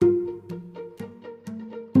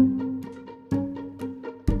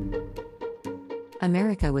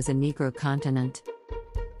America was a Negro continent.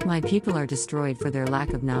 My people are destroyed for their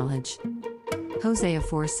lack of knowledge. Hosea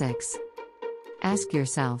 4:6. Ask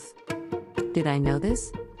yourself, did I know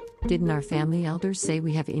this? Didn't our family elders say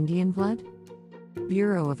we have Indian blood?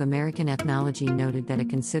 Bureau of American Ethnology noted that a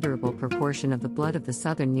considerable proportion of the blood of the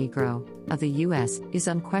Southern Negro of the U.S. is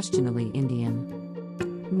unquestionably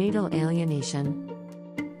Indian. Natal alienation.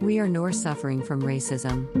 We are nor suffering from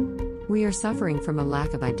racism. We are suffering from a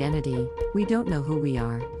lack of identity. We don't know who we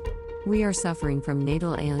are. We are suffering from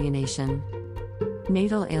natal alienation.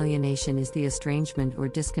 Natal alienation is the estrangement or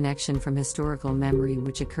disconnection from historical memory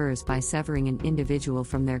which occurs by severing an individual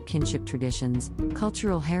from their kinship traditions,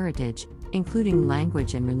 cultural heritage, including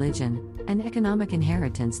language and religion, and economic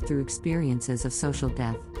inheritance through experiences of social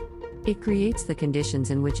death. It creates the conditions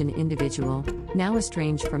in which an individual, now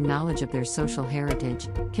estranged from knowledge of their social heritage,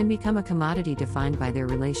 can become a commodity defined by their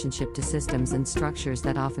relationship to systems and structures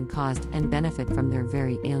that often caused and benefit from their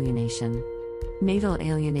very alienation. Natal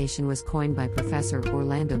alienation was coined by Professor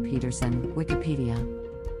Orlando Peterson, Wikipedia.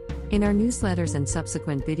 In our newsletters and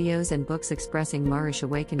subsequent videos and books expressing Moorish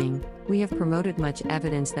awakening, we have promoted much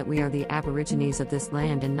evidence that we are the aborigines of this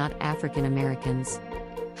land and not African Americans.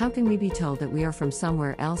 How can we be told that we are from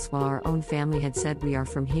somewhere else while our own family had said we are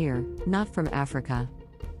from here, not from Africa?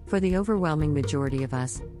 For the overwhelming majority of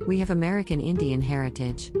us, we have American Indian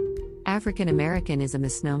heritage. African American is a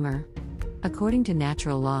misnomer. According to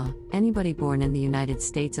natural law, anybody born in the United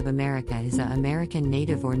States of America is an American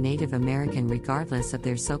native or Native American regardless of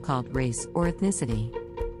their so-called race or ethnicity.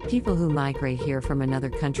 People who migrate here from another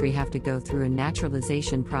country have to go through a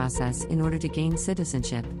naturalization process in order to gain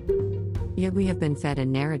citizenship. Yet we have been fed a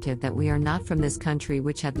narrative that we are not from this country,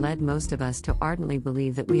 which had led most of us to ardently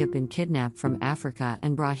believe that we have been kidnapped from Africa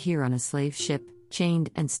and brought here on a slave ship, chained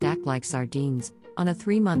and stacked like sardines, on a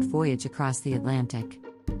 3-month voyage across the Atlantic.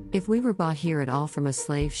 If we were bought here at all from a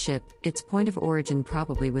slave ship, its point of origin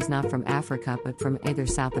probably was not from Africa but from either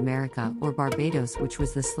South America or Barbados, which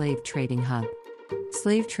was the slave trading hub.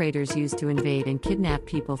 Slave traders used to invade and kidnap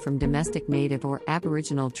people from domestic native or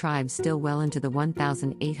aboriginal tribes still well into the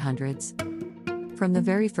 1800s. From the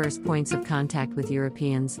very first points of contact with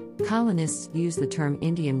Europeans, colonists used the term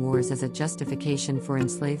Indian Wars as a justification for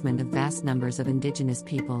enslavement of vast numbers of indigenous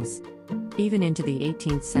peoples. Even into the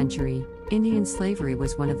 18th century, Indian slavery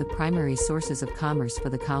was one of the primary sources of commerce for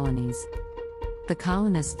the colonies. The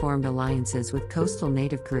colonists formed alliances with coastal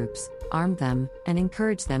native groups, armed them, and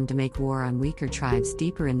encouraged them to make war on weaker tribes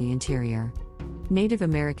deeper in the interior. Native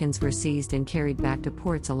Americans were seized and carried back to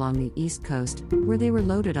ports along the East Coast, where they were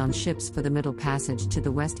loaded on ships for the Middle Passage to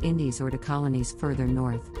the West Indies or to colonies further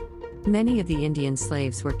north. Many of the Indian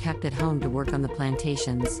slaves were kept at home to work on the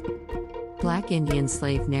plantations. Black Indian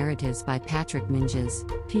Slave Narratives by Patrick Minges,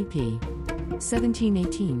 pp.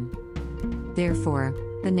 1718. Therefore,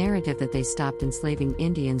 the narrative that they stopped enslaving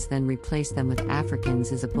Indians then replaced them with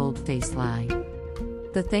Africans is a bold-faced lie.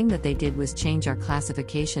 The thing that they did was change our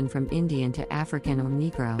classification from Indian to African or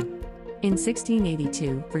Negro. In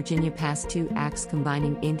 1682, Virginia passed 2 acts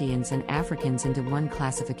combining Indians and Africans into one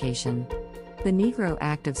classification. The Negro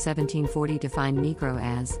Act of 1740 defined Negro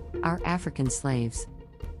as our African slaves.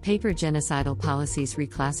 Paper genocidal policies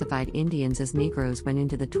reclassified Indians as Negroes went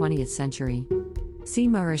into the 20th century. See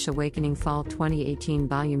Moorish Awakening Fall 2018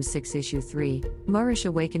 Volume 6 Issue 3, Moorish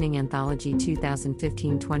Awakening Anthology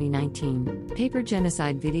 2015-2019, Paper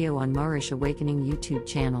Genocide video on Moorish Awakening YouTube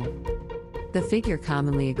channel. The figure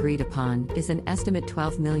commonly agreed upon is an estimate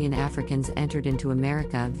 12 million Africans entered into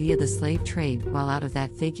America via the slave trade, while out of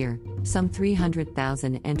that figure, some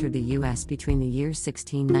 300,000 entered the U.S. between the years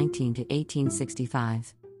 1619 to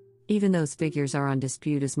 1865. Even those figures are on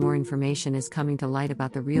dispute as more information is coming to light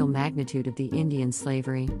about the real magnitude of the Indian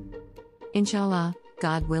slavery. Inshallah,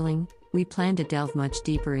 God willing, we plan to delve much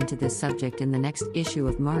deeper into this subject in the next issue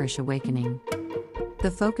of Moorish Awakening.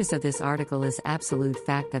 The focus of this article is absolute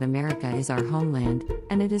fact that America is our homeland,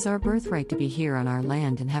 and it is our birthright to be here on our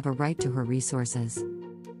land and have a right to her resources.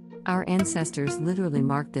 Our ancestors literally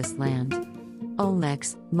marked this land.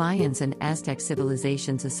 Olmecs, Mayans and Aztec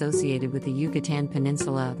civilizations associated with the Yucatan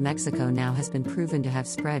Peninsula of Mexico now has been proven to have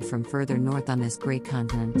spread from further north on this great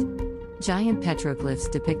continent. Giant petroglyphs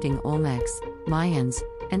depicting Olmecs, Mayans,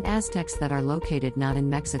 and Aztecs that are located not in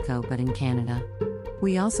Mexico but in Canada.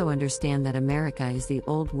 We also understand that America is the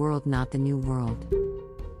Old World, not the New World.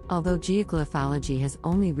 Although geoglyphology has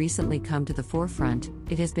only recently come to the forefront,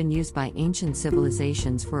 it has been used by ancient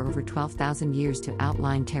civilizations for over 12,000 years to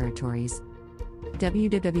outline territories.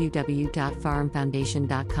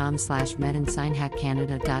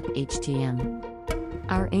 www.farmfoundation.com/medandsignhackcanada.htm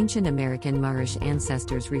Our ancient American Moorish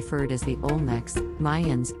ancestors, referred as the Olmecs,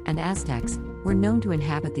 Mayans, and Aztecs, were known to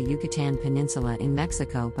inhabit the Yucatan Peninsula in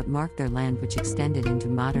Mexico but marked their land, which extended into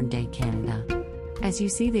modern-day Canada. As you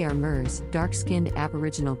see, they are Murs, dark-skinned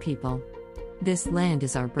Aboriginal people. This land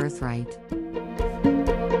is our birthright.